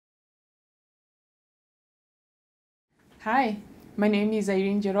Hi, my name is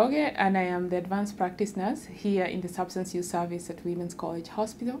Irene Njoroge and I am the advanced practice nurse here in the substance use service at Women's College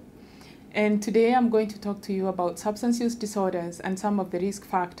Hospital. And today I'm going to talk to you about substance use disorders and some of the risk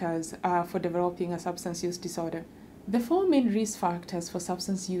factors for developing a substance use disorder. The four main risk factors for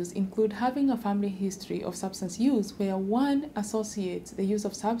substance use include having a family history of substance use where one associates the use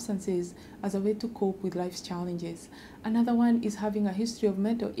of substances as a way to cope with life's challenges. Another one is having a history of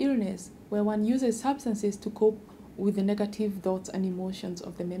mental illness where one uses substances to cope with the negative thoughts and emotions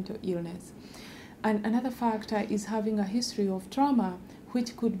of the mental illness. And another factor is having a history of trauma,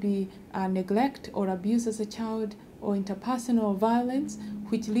 which could be neglect or abuse as a child, or interpersonal violence,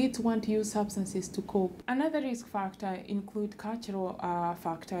 which leads one to use substances to cope. Another risk factor include cultural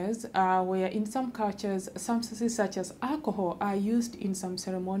factors, where in some cultures, substances such as alcohol are used in some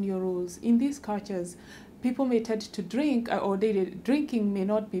ceremonial rules. In these cultures, people may tend to drink, or drinking may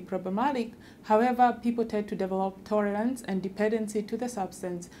not be problematic. However, people tend to develop tolerance and dependency to the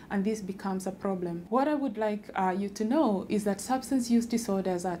substance, and this becomes a problem. What I would like you to know is that substance use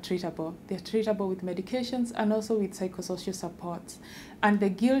disorders are treatable. They're treatable with medications and also with psychosocial supports. And the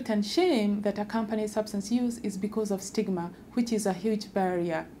guilt and shame that accompanies substance use is because of stigma, which is a huge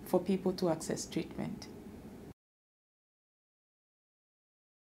barrier for people to access treatment.